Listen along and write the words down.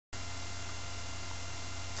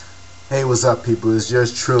Hey, what's up, people? It's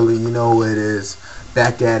just truly, you know what it is.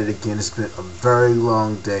 Back at it again. It's been a very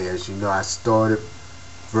long day. As you know, I started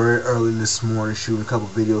very early this morning shooting a couple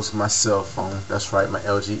videos with my cell phone. That's right, my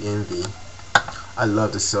LG Envy. I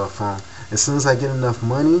love the cell phone. As soon as I get enough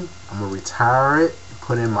money, I'm going to retire it,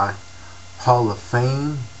 put in my Hall of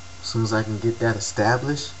Fame. As soon as I can get that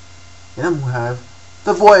established. And I'm going to have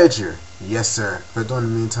the Voyager. Yes, sir. But during the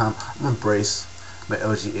meantime, I'm going to embrace my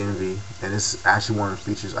LG Envy, and this is actually one of the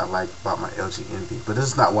features I like about my LG Envy. But this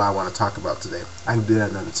is not what I want to talk about today. I can do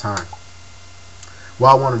that another time.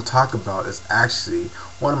 What I want to talk about is actually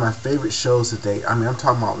one of my favorite shows today. I mean, I'm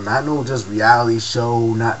talking about not no just reality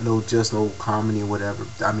show, not no just no comedy or whatever.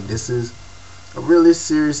 I mean, this is a really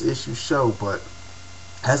serious issue show, but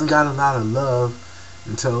hasn't got a lot of love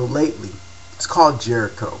until lately. It's called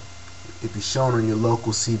Jericho. It be shown on your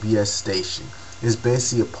local CBS station. It's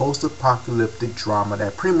basically a post-apocalyptic drama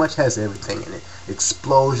that pretty much has everything in it.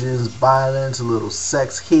 Explosions, violence, a little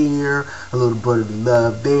sex here, a little brotherly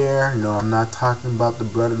love there. No, I'm not talking about the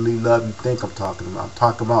brotherly love you think I'm talking about. I'm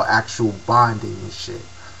talking about actual bonding and shit.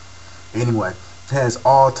 Anyway, it has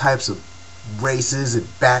all types of races and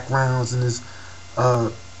backgrounds in this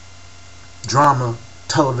drama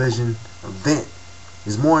television event.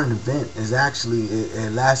 It's more an event. It's actually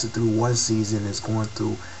it lasted through one season. It's going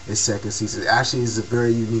through its second season. Actually, it's a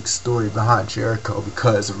very unique story behind Jericho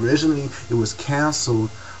because originally it was canceled.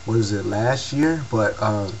 What was it, last year? But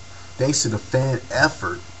thanks to the fan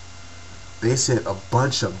effort, they said a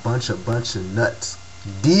bunch of nuts.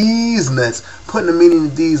 These nuts, putting the meaning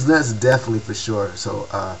in these nuts, definitely for sure. So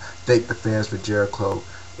thank the fans for Jericho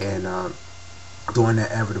and doing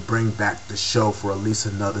that effort to bring back the show for at least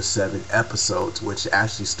another 7 episodes, which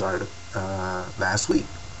actually started last week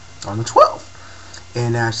on the 12th.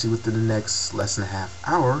 And actually within the next less than a half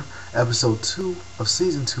hour, episode 2 of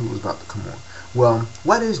season 2 is about to come on. Well,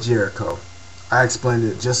 what is Jericho? I explained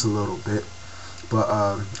it just a little bit, but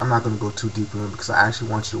I'm not going to go too deep in it because I actually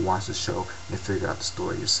want you to watch the show and figure out the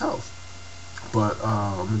story yourself. But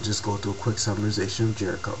I'm going to just go through a quick summarization of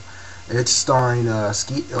Jericho. It's starring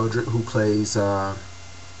Skeet Eldred, who plays oh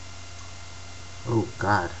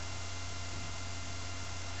god,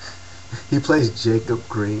 he plays Jacob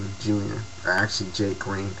Green Jr. or actually Jake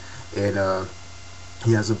Green, and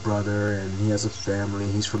he has a brother and he has a family.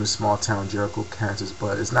 He's from the small town Jericho, Kansas,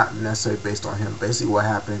 but it's not necessarily based on him. Basically, what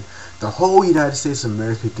happened: the whole United States of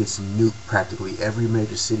America gets nuked. Practically every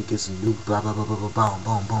major city gets nuked. Blah blah blah blah blah. Boom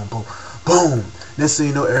boom boom boom boom. Next thing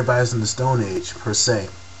you know, everybody's in the Stone Age per se.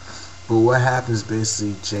 But what happens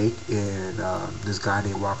basically, Jake and this guy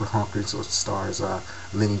named Robert Hawkins, so stars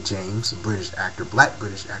Lenny James, a British actor, black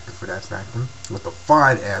British actor for that fact, with a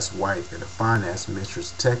fine ass wife and a fine ass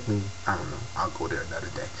mistress. Technically, I don't know, I'll go there another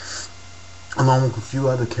day. Along with a few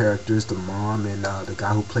other characters, the mom and the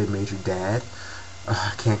guy who played Major Dad.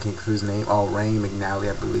 I can't think of his name. Oh, Rain McNally,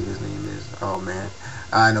 I believe his name is. Oh man,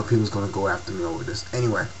 I know people's gonna go after me over this.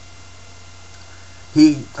 Anyway,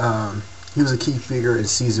 he was a key figure in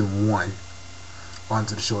season 1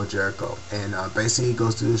 onto the show Jericho, and basically he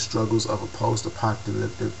goes through the struggles of a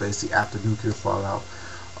post-apocalyptic, basically after nuclear fallout.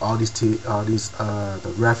 All these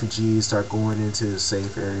the refugees start going into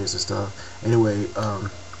safe areas and stuff. Anyway,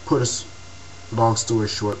 put a long story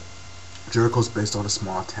short, Jericho's based on a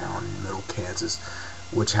small town in middle Kansas,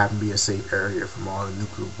 which happened to be a safe area from all the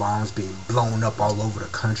nuclear bombs being blown up all over the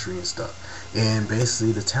country and stuff. And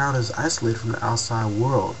basically the town is isolated from the outside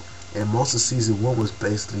world. And most of season 1 was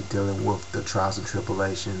basically dealing with the trials and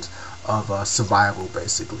tribulations of survival,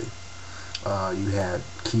 basically. You had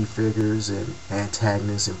key figures and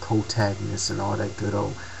antagonists and protagonists and all that good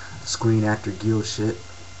old Screen Actor Guild shit.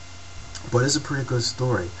 But it's a pretty good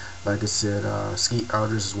story. Like I said, Skeet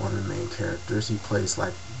Elders is one of the main characters. He plays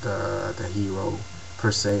like the hero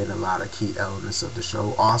per se in a lot of key elements of the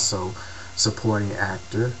show. Also, supporting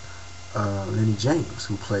actor Lenny James,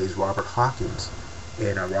 who plays Robert Hawkins.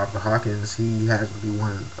 And Robert Hawkins, he has to be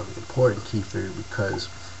one of the important key figures because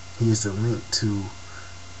he is the link to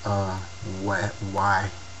why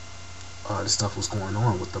the stuff was going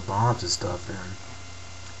on with the bombs and stuff,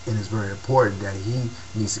 and it's very important that he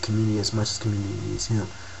needs the community as much as the community needs him.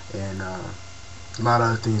 And a lot of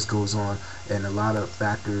other things goes on, and a lot of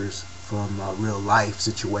factors from real life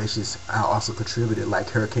situations also contributed, like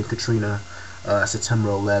Hurricane Katrina, September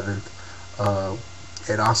 11th.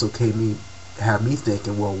 It also have me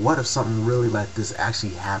thinking, well, what if something really like this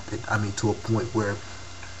actually happened? I mean, to a point where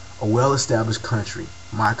a well-established country,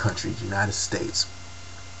 my country, the United States,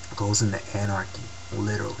 goes into anarchy,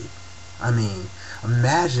 literally. I mean,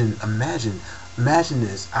 imagine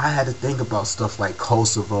this. I had to think about stuff like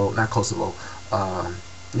Kosovo, not Kosovo,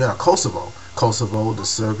 Yeah, Kosovo, the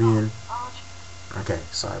Serbian. Okay,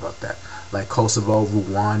 sorry about that. Like Kosovo,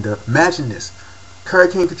 Rwanda. Imagine this: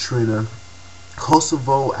 Hurricane Katrina,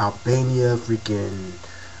 Kosovo, Albania, freaking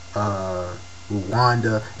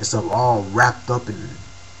Rwanda, and stuff, all wrapped up in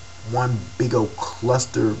one big old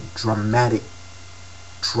cluster, dramatic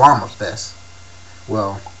drama fest.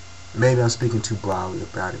 Well, maybe I'm speaking too broadly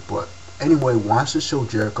about it, but anyway, watch the show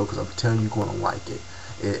Jericho because I'm telling you, you're gonna like it.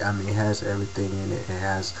 I mean, it has everything in it. It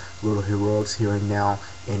has little heroics here and now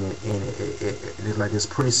in it, and like it's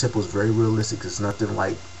pretty simple. It's very realistic. It's nothing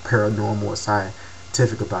like paranormal or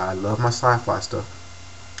scientific about it. I love my sci-fi stuff,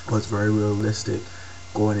 but it's very realistic.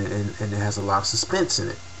 Going in, and it has a lot of suspense in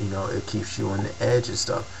it. You know, it keeps you on the edge and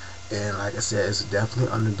stuff. And like I said, it's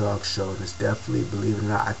definitely an underdog show, and it's definitely, believe it or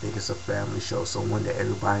not, I think it's a family show. So one that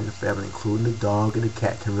everybody in the family, including the dog and the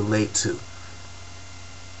cat, can relate to.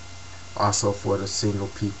 Also for the single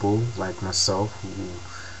people like myself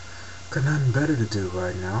who got nothing better to do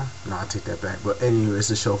right now. No, I take that back. But anyway, it's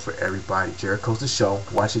a show for everybody. Jericho's the show.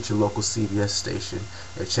 Watch at your local CBS station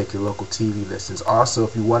and check your local TV listings. Also,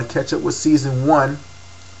 if you want to catch up with season 1,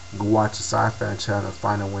 go watch the Sci-Fi channel and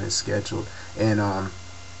find out when it's scheduled. And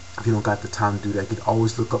if you don't got the time to do that, you can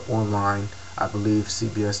always look up online. I believe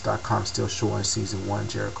CBS.com still showing season 1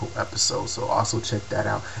 Jericho episode, so also check that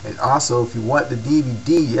out. And also, if you want the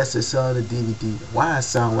DVD, yes, they're selling the DVD. Why I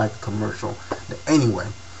sound like a commercial? Anyway,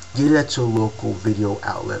 get it at your local video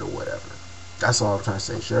outlet or whatever. That's all I'm trying to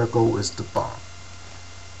say. Jericho is the bomb,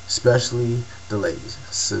 especially the ladies.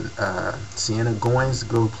 So, Sienna Goins, the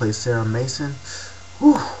girl who plays Sarah Mason.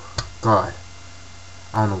 Whew, God,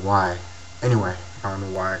 I don't know why. Anyway, I don't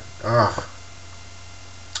know why. Ugh.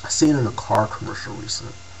 I seen her in a car commercial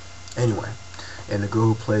recently. Anyway, and the girl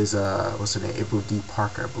who plays what's her name? April D.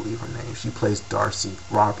 Parker, I believe her name. She plays Darcy,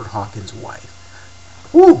 Robert Hawkins' wife.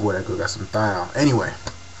 Woo, boy, that girl got some thigh out. Anyway,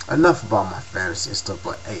 enough about my fantasy and stuff.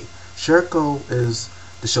 But hey, Jericho is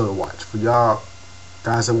the show to watch for y'all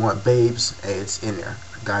guys that want babes. Hey, it's in there.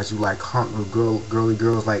 Guys who like girly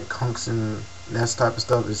girls like hunks and that type of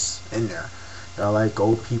stuff is in there. Y'all like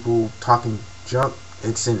old people talking junk.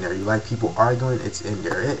 It's in there. You like people arguing, it's in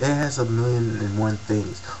there. It has 1,000,001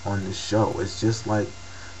 things on this show. It's just like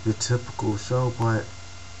your typical show, but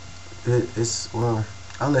it's, well,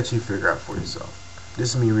 I'll let you figure out for yourself.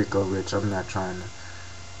 This is me, Rico Rich. I'm not trying to,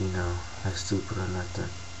 act stupid or nothing.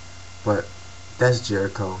 But that's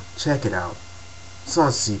Jericho. Check it out. It's on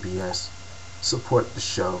CBS. Support the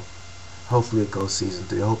show. Hopefully it goes season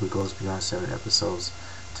 3. I hope it goes beyond 7 episodes.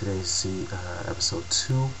 Today's episode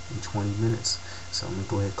 2 in 20 minutes. So I'm going to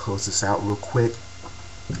go ahead and close this out real quick.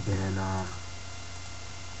 And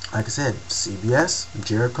like I said, CBS,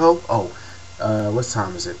 Jericho. Oh, what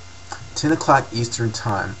time is it? 10 o'clock Eastern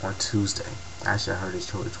Time on Tuesday. Actually, I heard it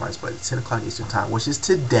told it twice, but it's 10 o'clock Eastern Time, which is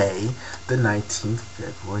today, the 19th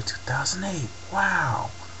February 2008. Wow.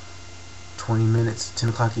 20 minutes, 10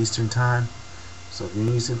 o'clock Eastern Time. So if you're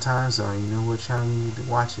in Eastern Time Zone, you know what channel you need to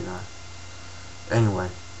watch it on. Anyway,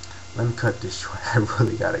 let me cut this short. I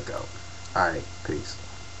really gotta go. Alright, peace.